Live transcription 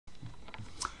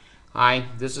Hi,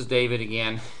 this is David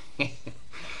again.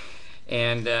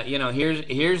 And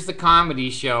here's the comedy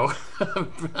show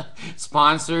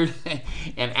sponsored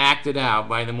and acted out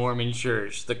by the Mormon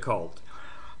Church, the cult.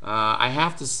 I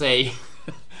have to say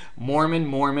Mormon,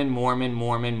 Mormon, Mormon,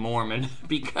 Mormon, Mormon,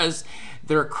 because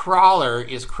their crawler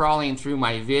is crawling through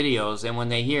my videos, and when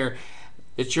they hear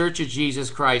the Church of Jesus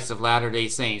Christ of Latter-day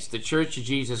Saints, the Church of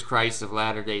Jesus Christ of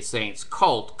Latter-day Saints,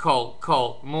 cult, cult,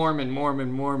 cult, Mormon,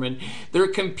 Mormon, Mormon, their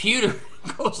computer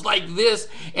goes like this,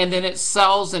 and then it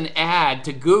sells an ad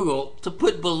to Google to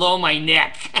put below my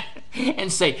neck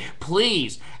and say,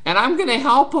 please, and I'm going to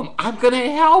help them. I'm going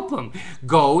to help them.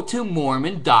 Go to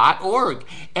mormon.org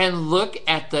and look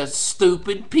at the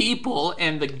stupid people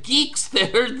and the geeks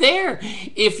that are there.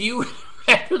 If you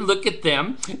rather look at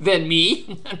them than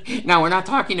me. Now, we're not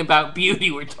talking about beauty.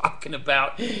 We're talking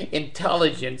about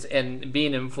intelligence and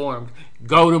being informed.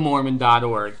 Go to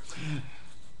mormon.org.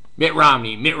 Mitt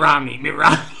Romney, Mitt Romney, Mitt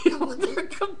Romney. Their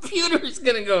computer's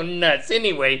going to go nuts.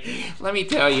 Anyway, let me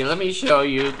tell you, let me show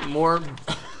you more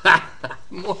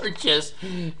just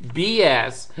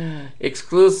BS,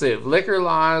 exclusive liquor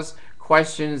laws,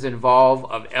 questions involve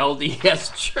of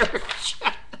LDS Church.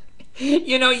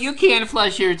 You know, you can't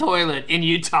flush your toilet in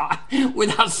Utah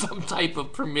without some type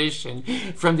of permission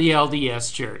from the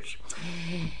LDS Church.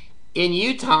 In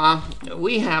Utah,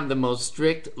 we have the most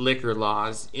strict liquor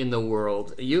laws in the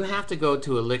world. You have to go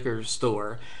to a liquor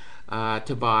store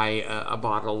to buy a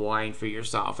bottle of wine for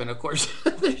yourself. And of course,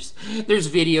 there's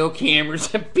video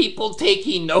cameras and people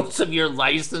taking notes of your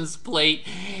license plate.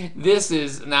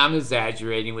 Now I'm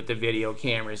exaggerating with the video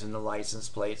cameras and the license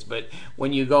plates, but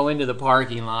when you go into the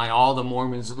parking lot, all the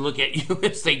Mormons look at you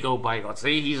as they go by. Go,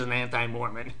 see, he's an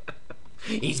anti-Mormon.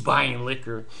 He's buying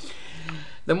liquor.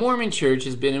 The Mormon Church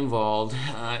has been involved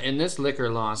in this liquor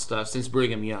law stuff since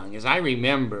Brigham Young. As I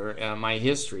remember my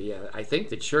history, I think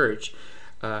the church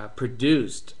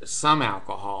produced some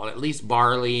alcohol, at least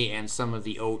barley and some of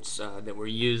the oats that were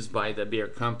used by the beer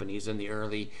companies in the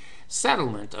early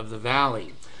settlement of the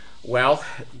valley. Well,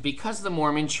 because the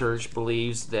Mormon Church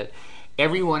believes that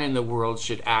everyone in the world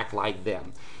should act like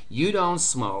them. You don't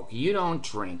smoke, you don't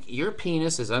drink, your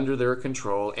penis is under their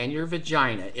control, and your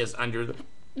vagina is under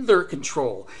their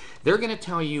control. They're going to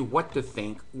tell you what to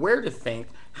think, where to think,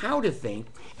 how to think,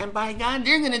 and by God,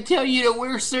 they're going to tell you to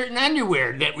wear certain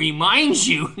underwear that reminds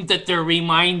you that they're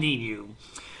reminding you.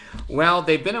 Well,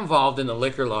 they've been involved in the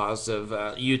liquor laws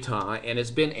of Utah, and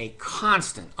it's been a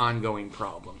constant ongoing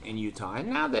problem in Utah. And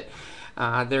now that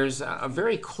there's a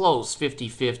very close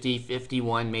 50-50,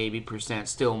 51 maybe percent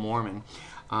still Mormon,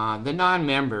 the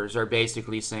non-members are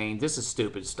basically saying this is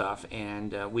stupid stuff,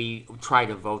 and we try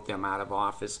to vote them out of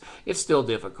office. It's still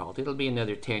difficult. It'll be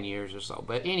another 10 years or so.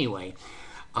 But anyway,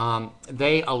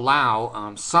 they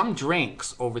allow some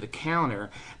drinks over the counter,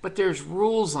 but there's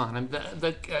rules on them.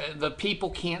 The people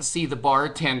can't see the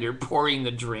bartender pouring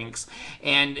the drinks,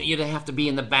 and you'd have to be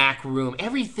in the back room.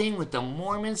 Everything with the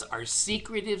Mormons are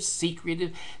secretive,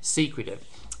 secretive, secretive.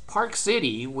 Park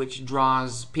City, which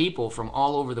draws people from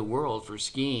all over the world for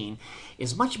skiing,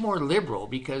 is much more liberal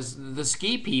because the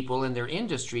ski people and their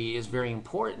industry is very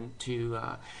important to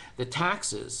the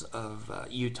taxes of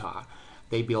Utah.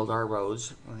 They build our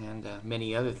roads and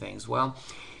many other things. Well,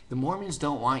 the Mormons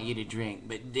don't want you to drink,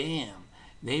 but damn,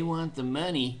 they want the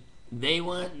money. They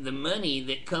want the money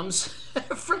that comes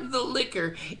from the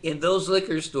liquor in those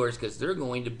liquor stores because they're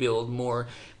going to build more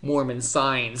Mormon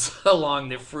signs along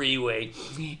the freeway.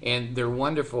 And their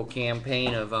wonderful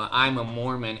campaign of I'm a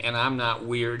Mormon and I'm not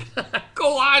weird.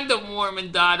 Go on to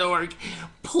Mormon.org.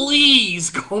 Please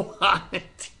go on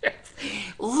it.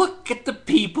 Look at the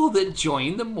people that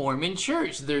join the Mormon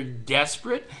Church. They're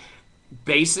desperate,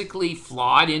 basically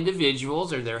flawed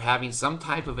individuals, or they're having some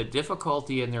type of a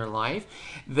difficulty in their life.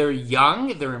 They're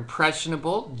young, they're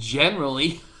impressionable,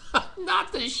 generally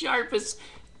not the sharpest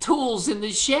tools in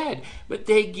the shed, but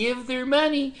they give their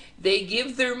money,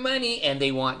 and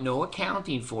they want no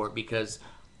accounting for it because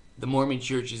the Mormon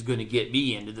Church is going to get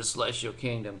me into the celestial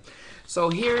kingdom. So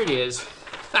here it is.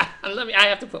 I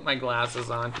have to put my glasses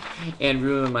on and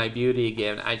ruin my beauty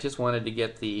again. I just wanted to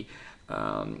get the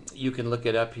you can look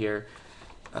it up here.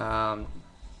 The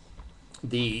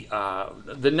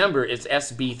number is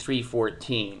SB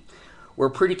 314. We're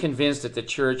pretty convinced that the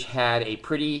church had a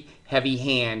pretty heavy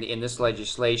hand in this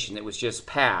legislation that was just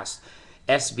passed,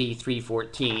 SB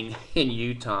 314 in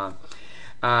Utah.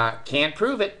 Can't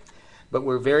prove it, but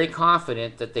we're very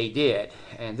confident that they did.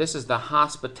 And this is the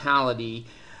Hospitality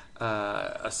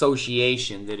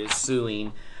Association that is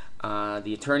suing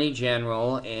the Attorney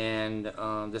General and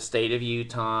the state of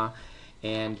Utah,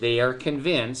 and they are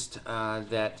convinced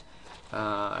that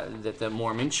that the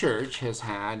Mormon Church has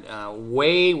had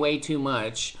way too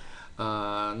much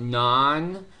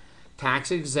non-tax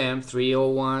exempt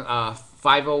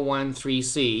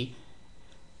 501(c)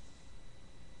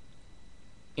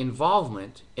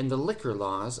 involvement in the liquor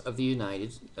laws of the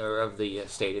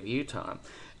state of Utah.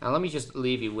 Now let me just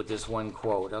leave you with this one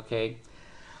quote, okay?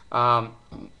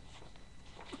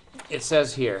 It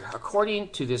says here, according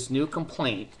to this new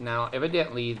complaint, now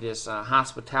evidently this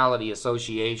Hospitality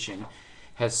Association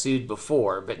has sued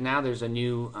before, but now there's a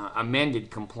new amended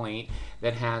complaint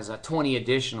that has 20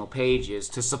 additional pages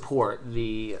to support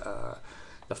the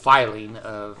filing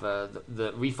of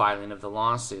the refiling of the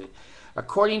lawsuit.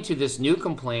 According to this new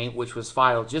complaint, which was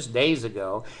filed just days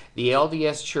ago, the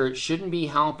LDS Church shouldn't be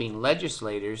helping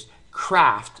legislators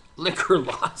craft liquor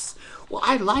laws. Well,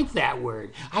 I like that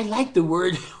word. I like the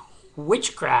word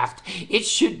witchcraft. It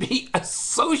should be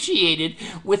associated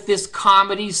with this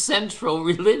Comedy Central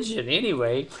religion.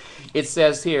 Anyway, it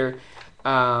says here,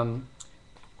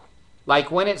 like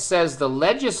when it says the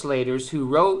legislators who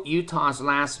wrote Utah's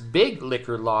last big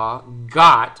liquor law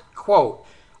got, quote,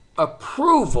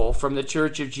 approval from the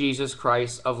Church of Jesus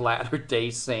Christ of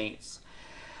Latter-day Saints.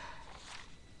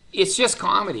 It's just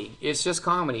comedy. It's just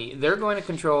comedy. They're going to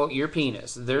control your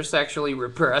penis. They're sexually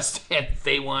repressed, and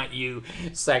they want you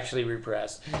sexually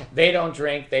repressed. They don't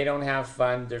drink. They don't have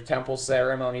fun. Their temple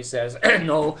ceremony says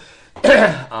no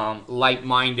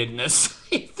light-mindedness.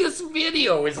 This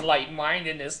video is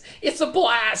light-mindedness. It's a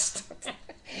blast.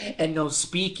 And no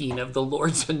speaking of the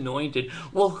Lord's anointed.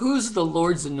 Well, who's the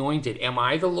Lord's anointed? Am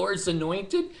I the Lord's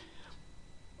anointed?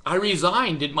 I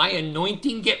resigned. Did my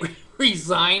anointing get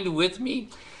resigned with me?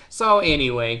 So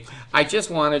anyway, I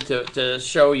just wanted to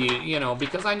show you, you know,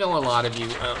 because I know a lot of you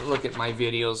look at my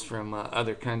videos from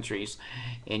other countries,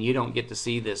 and you don't get to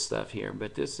see this stuff here.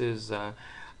 But this is,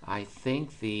 I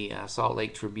think, the Salt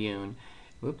Lake Tribune.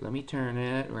 Whoop, let me turn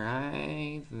it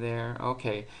right there.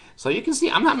 Okay, so you can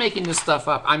see I'm not making this stuff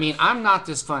up. I mean, I'm not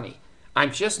this funny.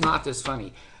 I'm just not this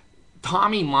funny.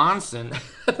 Tommy Monson,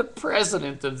 the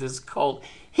president of this cult,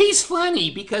 he's funny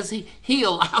because he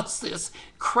allows this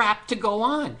crap to go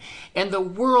on. And the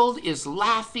world is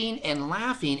laughing and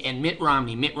laughing. And Mitt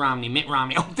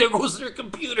Romney. Oh, there goes their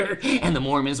computer. And the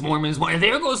Mormons.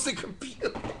 There goes the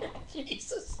computer.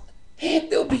 Jesus.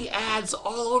 There'll be ads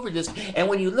all over this. And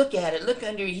when you look at it, look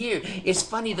under here. It's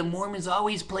funny, the Mormons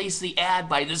always place the ad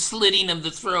by the slitting of the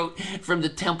throat from the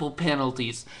temple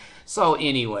penalties. So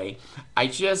anyway, I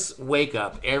just wake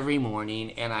up every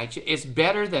morning, and it's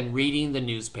better than reading the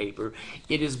newspaper.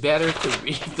 It is better to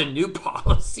read the new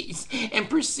policies and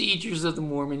procedures of the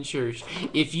Mormon Church.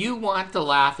 If you want to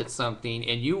laugh at something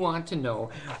and you want to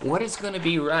know what is going to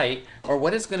be right or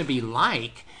what it's going to be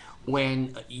like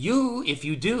when if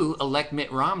you do elect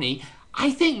Mitt Romney,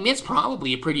 I think Mitt's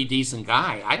probably a pretty decent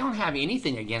guy. I don't have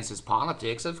anything against his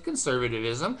politics of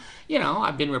conservatism. You know,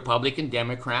 I've been Republican,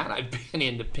 Democrat, I've been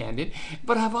independent,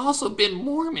 but I've also been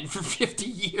Mormon for 50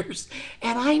 years,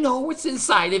 and I know what's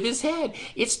inside of his head.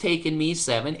 It's taken me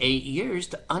 7, 8 years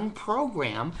to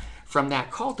unprogram from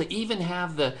that cult to even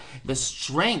have the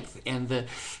strength and the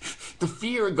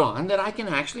fear gone that I can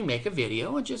actually make a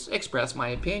video and just express my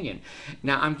opinion.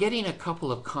 Now, I'm getting a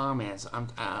couple of comments.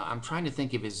 I'm trying to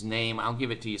think of his name. I'll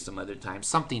give it to you some other time.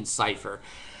 Something Cipher.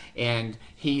 And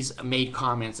he's made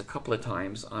comments a couple of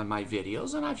times on my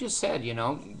videos, and I've just said, you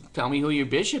know, tell me who your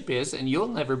bishop is, and you'll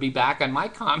never be back on my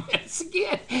comments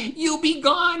again. You'll be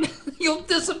gone. You'll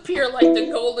disappear like the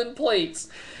golden plates.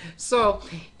 So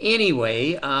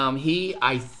anyway, he,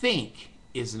 I think,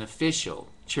 is an official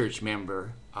church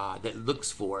member that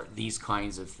looks for these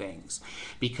kinds of things,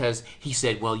 because he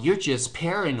said, well, you're just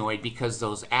paranoid because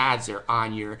those ads are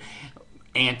on your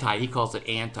he calls it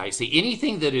anti. See,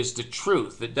 anything that is the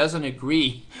truth, that doesn't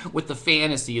agree with the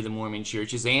fantasy of the Mormon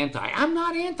Church is anti. I'm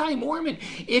not anti-Mormon.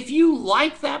 If you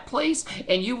like that place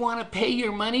and you want to pay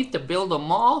your money to build a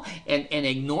mall and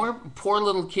ignore poor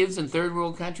little kids in third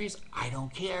world countries, I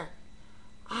don't care.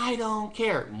 I don't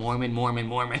care. Mormon.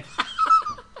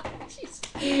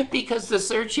 Because the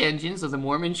search engines of the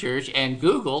Mormon Church and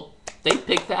Google, they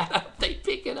pick that up. They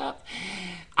pick it up.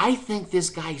 I think this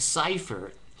guy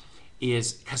Cipher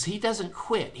is, because he doesn't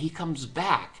quit. He comes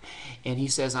back and he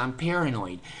says, I'm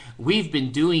paranoid. We've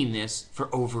been doing this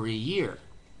for over a year.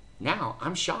 Now,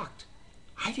 I'm shocked.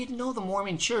 I didn't know the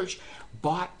Mormon Church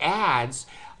bought ads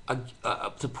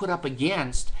to put up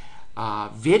against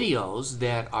videos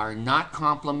that are not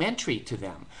complimentary to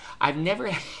them. I've never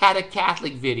had a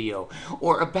Catholic video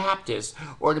or a Baptist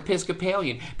or an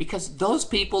Episcopalian, because those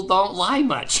people don't lie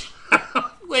much.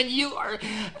 when you are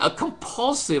a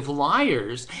compulsive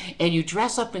liars and you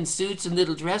dress up in suits and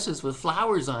little dresses with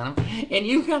flowers on them and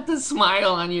you got the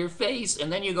smile on your face,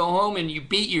 and then you go home and you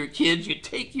beat your kids, you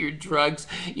take your drugs,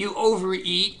 you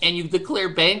overeat, and you declare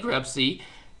bankruptcy,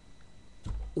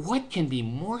 what can be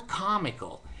more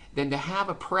comical than to have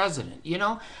a president? You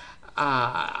know,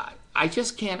 I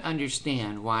just can't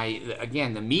understand why,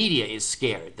 again, the media is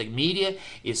scared. The media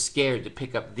is scared to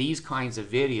pick up these kinds of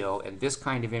video and this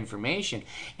kind of information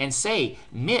and say,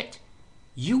 Mitt,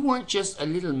 you weren't just a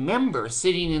little member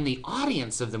sitting in the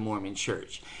audience of the Mormon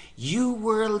church. You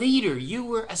were a leader. You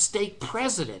were a stake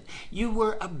president. You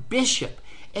were a bishop.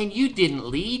 And you didn't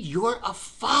lead. You're a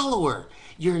follower.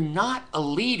 You're not a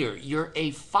leader. You're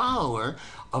a follower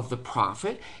of the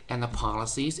prophet and the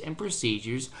policies and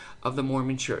procedures of the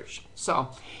Mormon church. So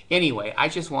anyway, I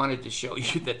just wanted to show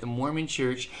you that the Mormon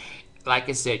church, like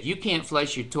I said, you can't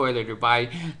flush your toilet or buy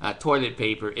toilet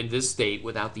paper in this state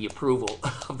without the approval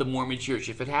of the Mormon church.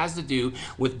 If it has to do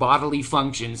with bodily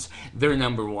functions, they're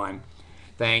number one.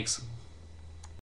 Thanks.